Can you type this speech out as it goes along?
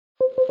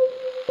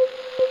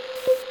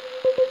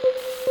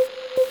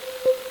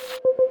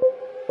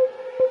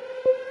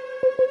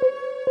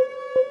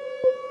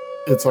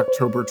It's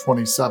October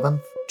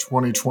 27th,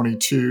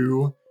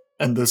 2022,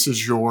 and this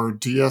is your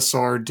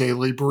DSR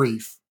Daily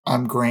Brief.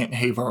 I'm Grant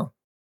Haver.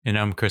 And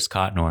I'm Chris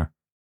Cotnor.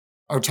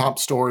 Our top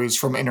stories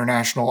from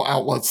international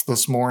outlets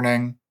this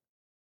morning.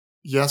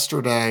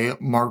 Yesterday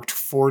marked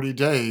 40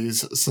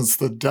 days since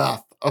the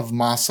death of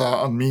Mahsa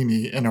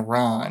Amini in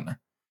Iran,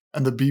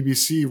 and the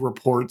BBC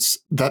reports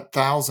that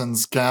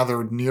thousands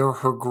gathered near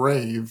her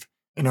grave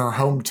in her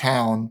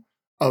hometown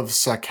of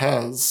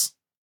Saqqez.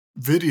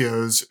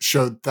 Videos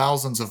showed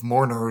thousands of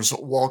mourners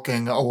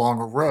walking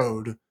along a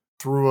road,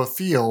 through a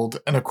field,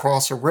 and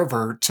across a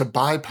river to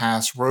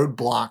bypass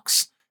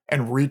roadblocks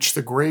and reach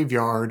the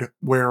graveyard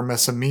where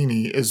Miss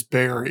Amini is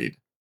buried.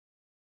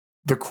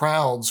 The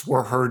crowds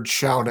were heard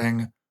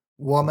shouting,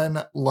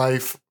 "Woman,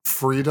 life,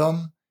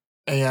 freedom,"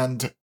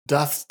 and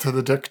 "Death to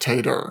the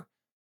dictator,"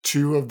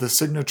 two of the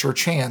signature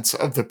chants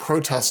of the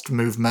protest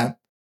movement,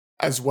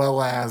 as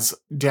well as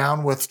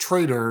 "Down with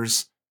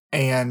traitors"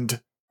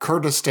 and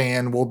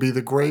 "Kurdistan will be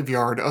the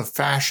graveyard of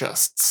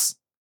fascists."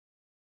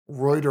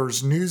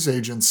 Reuters news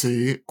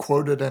agency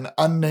quoted an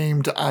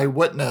unnamed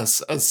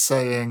eyewitness as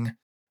saying,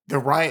 "The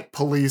riot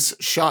police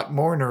shot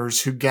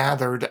mourners who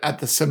gathered at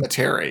the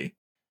cemetery.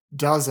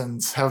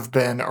 Dozens have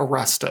been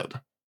arrested."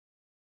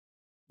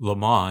 Le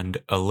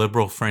Monde, a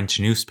liberal French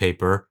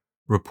newspaper,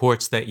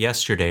 reports that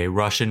yesterday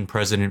Russian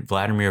President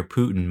Vladimir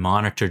Putin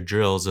monitored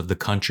drills of the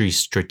country's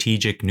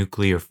strategic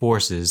nuclear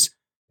forces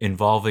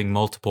involving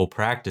multiple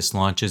practice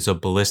launches of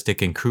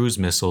ballistic and cruise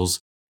missiles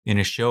in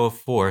a show of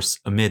force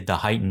amid the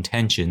heightened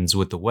tensions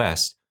with the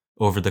West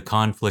over the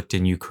conflict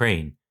in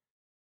Ukraine.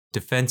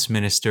 Defense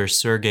Minister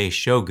Sergei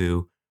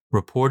Shoigu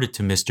reported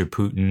to Mr.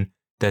 Putin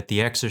that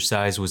the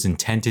exercise was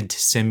intended to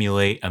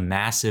simulate a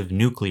massive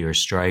nuclear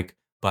strike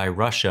by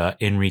Russia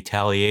in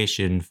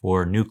retaliation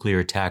for a nuclear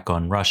attack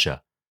on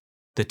Russia.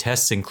 The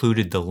tests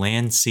included the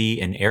land,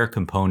 sea, and air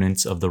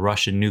components of the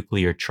Russian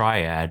nuclear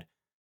triad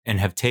and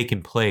have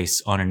taken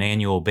place on an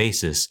annual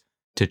basis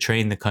to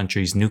train the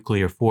country's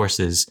nuclear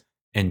forces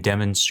and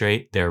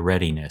demonstrate their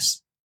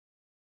readiness.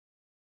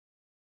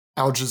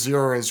 Al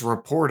Jazeera is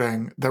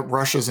reporting that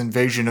Russia's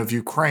invasion of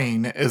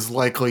Ukraine is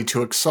likely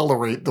to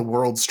accelerate the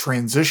world's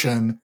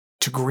transition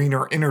to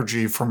greener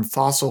energy from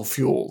fossil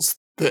fuels,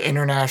 the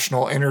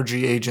International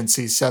Energy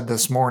Agency said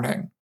this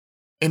morning.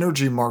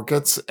 Energy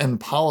markets and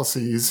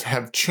policies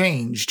have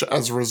changed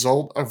as a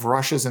result of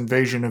Russia's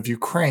invasion of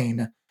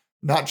Ukraine,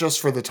 not just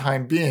for the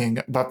time being,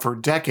 but for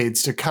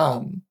decades to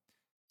come,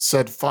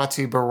 said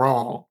Fatih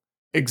Birol,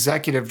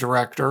 executive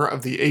director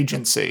of the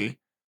agency,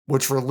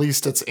 which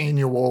released its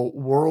annual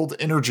World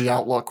Energy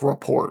Outlook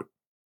report.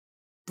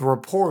 The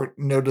report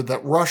noted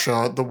that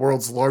Russia, the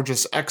world's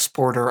largest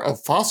exporter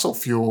of fossil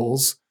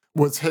fuels,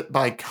 was hit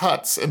by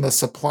cuts in the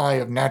supply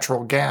of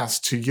natural gas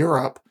to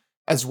Europe,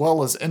 as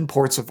well as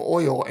imports of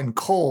oil and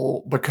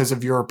coal because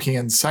of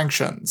European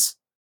sanctions.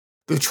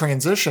 The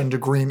transition to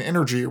green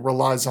energy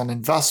relies on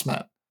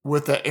investment,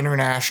 with the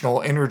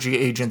International Energy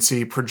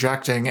Agency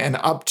projecting an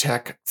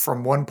uptick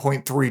from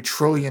 $1.3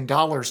 trillion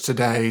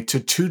today to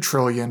 $2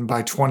 trillion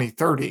by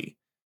 2030,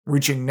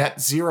 reaching net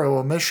zero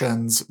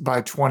emissions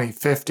by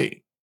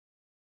 2050.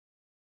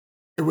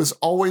 It was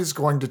always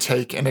going to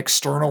take an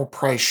external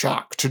price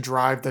shock to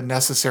drive the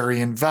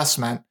necessary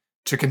investment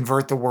to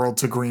convert the world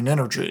to green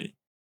energy.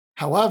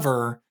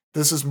 However,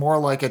 this is more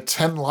like a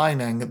tin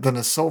lining than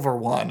a silver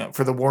one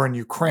for the war in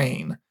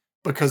Ukraine,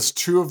 because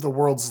two of the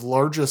world's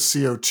largest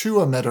CO2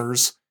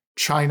 emitters,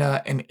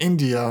 China and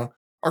India,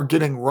 are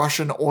getting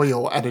Russian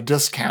oil at a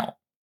discount.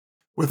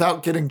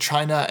 Without getting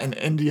China and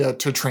India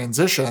to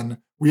transition,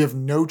 we have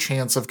no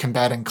chance of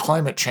combating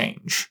climate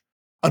change.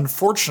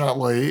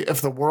 Unfortunately, if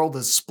the world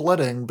is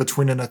splitting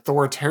between an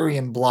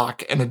authoritarian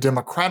bloc and a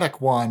democratic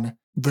one,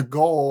 the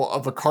goal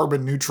of a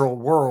carbon-neutral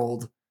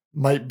world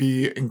might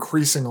be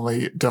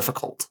increasingly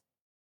difficult.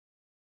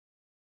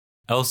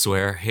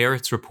 Elsewhere,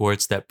 Haaretz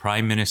reports that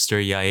Prime Minister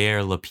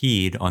Yair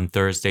Lapid on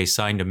Thursday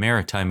signed a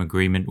maritime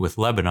agreement with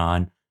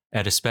Lebanon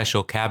at a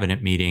special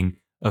cabinet meeting,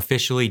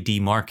 officially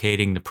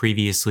demarcating the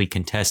previously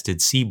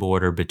contested sea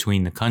border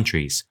between the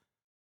countries.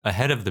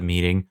 Ahead of the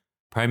meeting,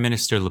 Prime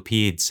Minister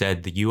Lapid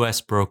said the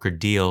U.S. brokered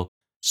deal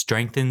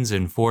strengthens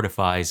and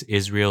fortifies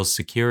Israel's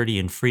security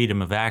and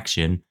freedom of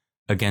action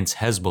against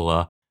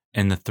Hezbollah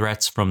and the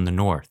threats from the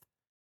north.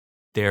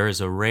 There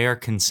is a rare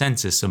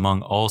consensus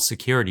among all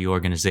security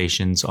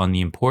organizations on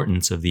the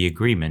importance of the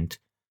agreement.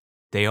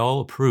 They all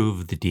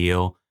approve the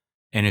deal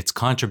and its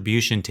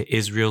contribution to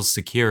Israel's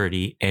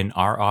security and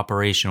our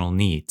operational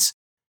needs.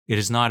 It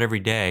is not every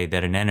day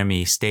that an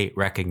enemy state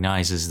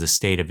recognizes the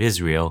state of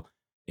Israel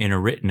in a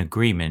written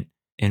agreement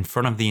in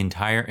front of the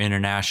entire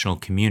international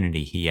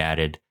community, he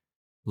added.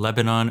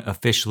 Lebanon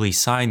officially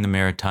signed the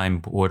maritime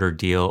border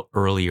deal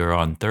earlier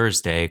on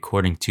Thursday,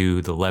 according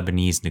to the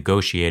Lebanese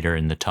negotiator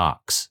in the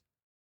talks.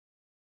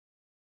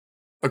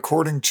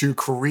 According to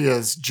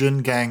Korea's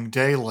Jingang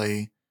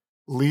Daily,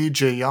 Lee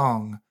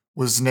Jae-young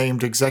was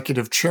named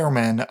executive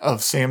chairman of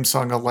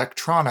Samsung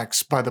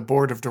Electronics by the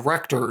board of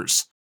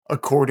directors,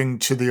 according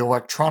to the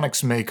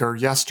electronics maker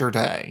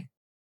yesterday.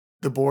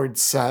 The board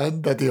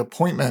said that the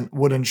appointment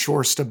would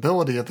ensure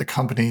stability at the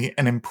company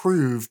and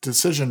improve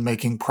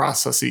decision-making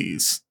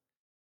processes.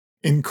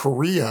 In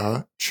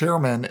Korea,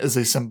 chairman is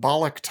a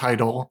symbolic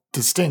title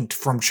distinct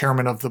from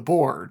chairman of the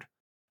board,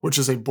 which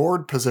is a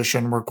board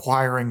position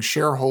requiring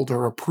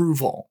shareholder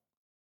approval.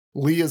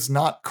 Lee is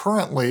not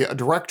currently a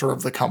director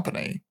of the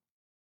company.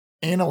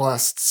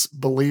 Analysts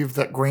believe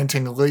that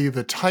granting Lee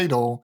the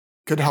title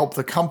could help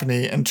the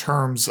company in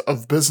terms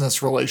of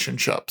business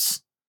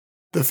relationships.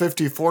 The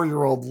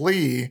 54-year-old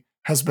Lee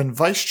has been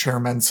vice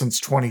chairman since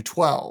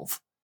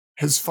 2012.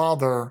 His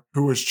father,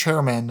 who was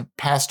chairman,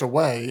 passed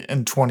away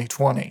in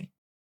 2020.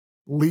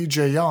 Lee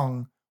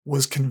Jae-young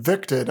was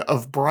convicted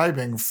of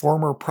bribing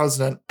former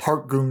President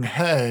Park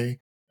Geun-hye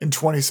in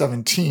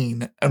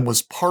 2017 and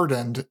was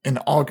pardoned in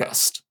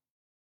August.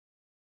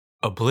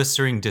 A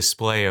blistering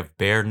display of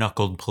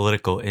bare-knuckled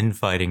political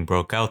infighting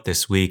broke out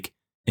this week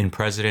in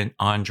President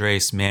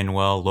Andrés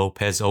Manuel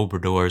López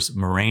Obrador's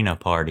Morena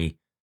party,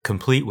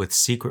 complete with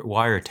secret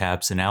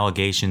wiretaps and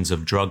allegations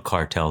of drug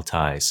cartel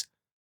ties.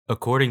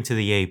 According to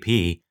the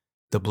AP,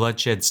 the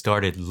bloodshed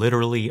started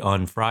literally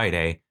on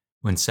Friday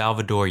when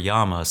Salvador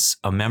Llamas,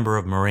 a member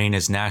of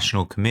Morena's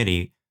National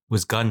Committee,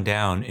 was gunned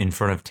down in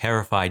front of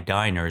terrified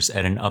diners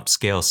at an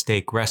upscale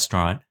steak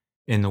restaurant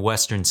in the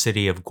western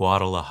city of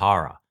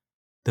Guadalajara.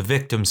 The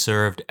victim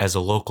served as a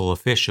local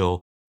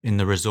official in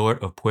the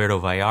resort of Puerto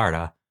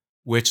Vallarta,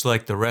 which,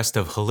 like the rest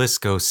of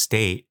Jalisco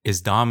state, is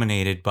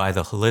dominated by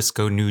the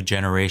Jalisco New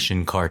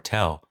Generation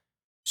cartel.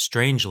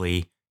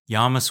 Strangely,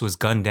 Llamas was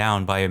gunned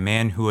down by a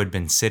man who had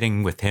been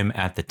sitting with him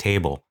at the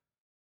table.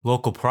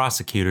 Local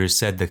prosecutors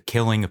said the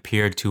killing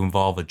appeared to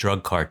involve a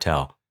drug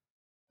cartel.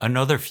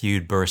 Another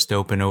feud burst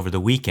open over the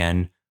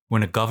weekend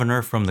when a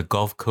governor from the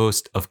Gulf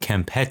Coast of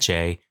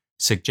Campeche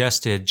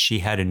suggested she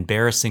had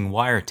embarrassing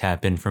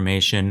wiretap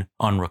information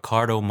on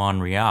Ricardo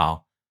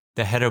Monreal,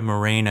 the head of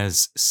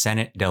Morena's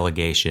Senate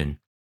delegation.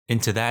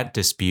 Into that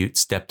dispute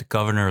stepped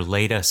Governor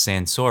Leda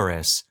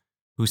Sansores,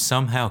 who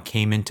somehow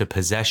came into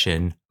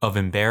possession of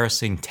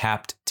embarrassing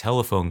tapped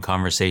telephone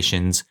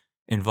conversations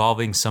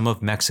involving some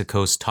of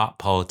Mexico's top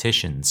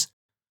politicians.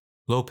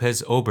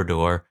 López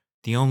Obrador,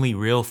 the only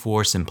real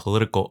force and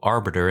political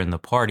arbiter in the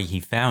party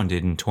he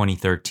founded in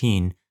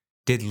 2013,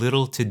 did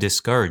little to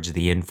discourage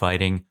the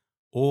infighting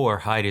or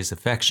hide his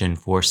affection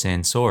for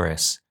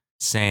Sansores,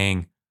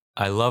 saying,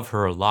 "I love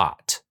her a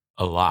lot,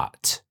 a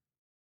lot."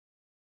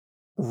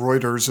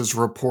 Reuters is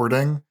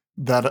reporting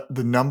that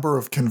the number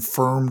of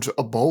confirmed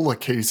Ebola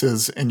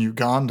cases in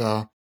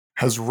Uganda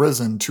has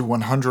risen to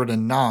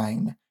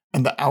 109,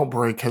 and the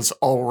outbreak has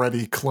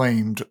already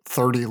claimed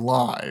 30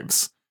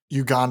 lives,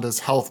 Uganda's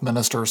health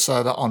minister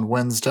said on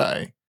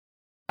Wednesday,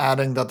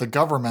 adding that the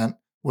government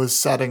was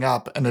setting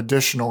up an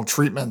additional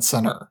treatment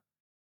center.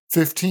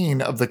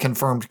 15 of the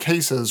confirmed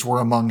cases were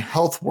among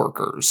health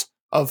workers,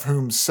 of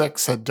whom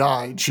 6 had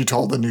died, she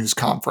told the news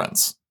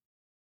conference.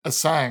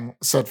 Asang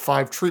said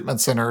 5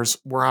 treatment centers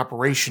were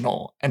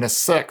operational and a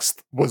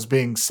 6th was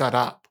being set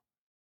up.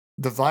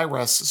 The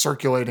virus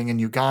circulating in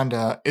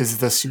Uganda is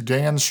the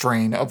Sudan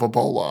strain of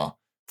Ebola,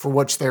 for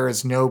which there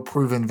is no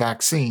proven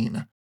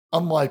vaccine,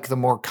 unlike the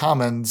more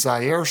common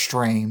Zaire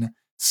strain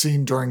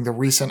seen during the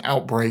recent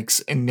outbreaks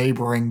in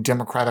neighboring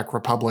Democratic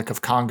Republic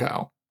of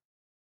Congo.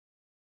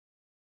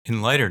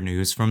 In lighter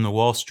news from the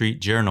Wall Street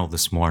Journal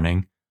this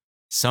morning,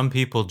 some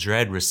people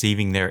dread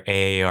receiving their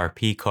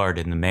AARP card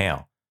in the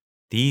mail.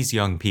 These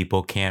young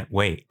people can't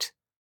wait.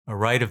 A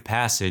rite of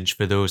passage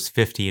for those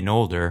 50 and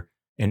older,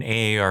 an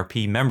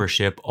AARP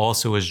membership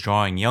also is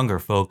drawing younger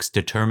folks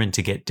determined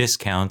to get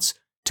discounts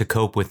to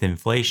cope with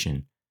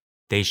inflation.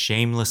 They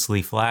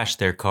shamelessly flash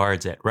their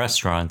cards at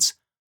restaurants,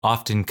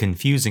 often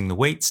confusing the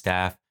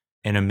waitstaff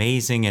and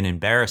amazing and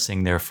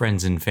embarrassing their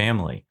friends and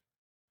family.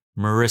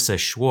 Marissa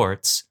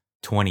Schwartz,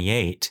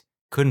 28,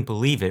 couldn't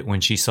believe it when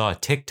she saw a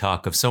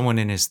TikTok of someone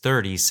in his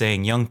 30s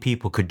saying young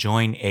people could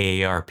join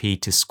AARP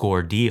to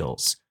score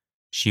deals.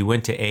 She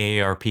went to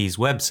AARP's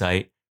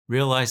website,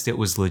 realized it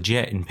was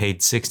legit, and paid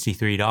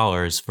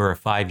 $63 for a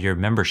 5-year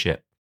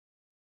membership.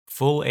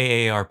 Full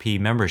AARP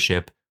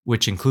membership,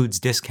 which includes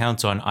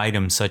discounts on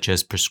items such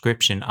as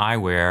prescription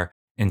eyewear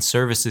and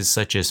services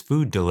such as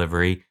food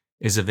delivery,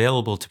 is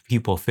available to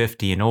people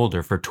 50 and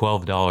older for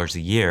 $12 a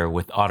year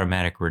with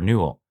automatic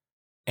renewal.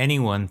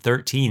 Anyone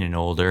 13 and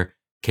older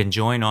can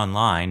join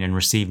online and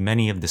receive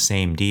many of the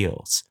same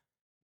deals.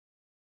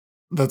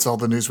 That's all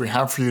the news we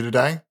have for you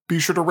today. Be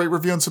sure to rate,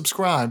 review, and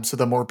subscribe so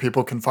that more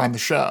people can find the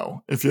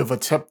show. If you have a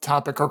tip,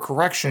 topic, or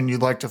correction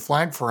you'd like to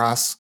flag for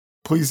us,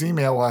 please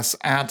email us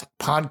at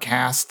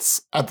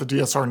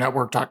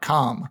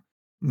podcasts@thedsrnetwork.com.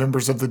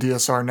 Members of the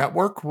DSR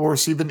Network will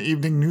receive an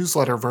evening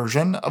newsletter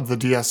version of the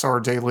DSR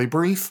Daily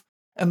Brief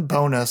and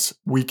bonus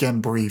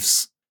weekend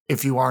briefs.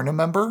 If you aren't a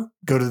member,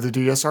 go to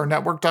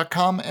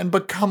thedsrnetwork.com and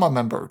become a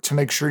member to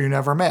make sure you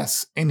never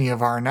miss any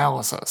of our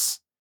analysis.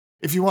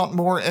 If you want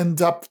more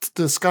in-depth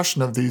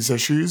discussion of these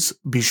issues,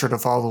 be sure to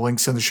follow the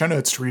links in the show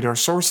notes to read our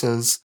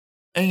sources,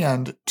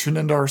 and tune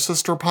into our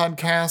sister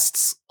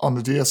podcasts on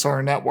the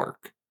DSR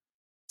Network.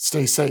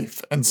 Stay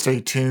safe and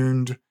stay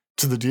tuned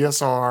to the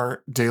DSR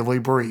Daily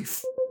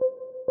Brief.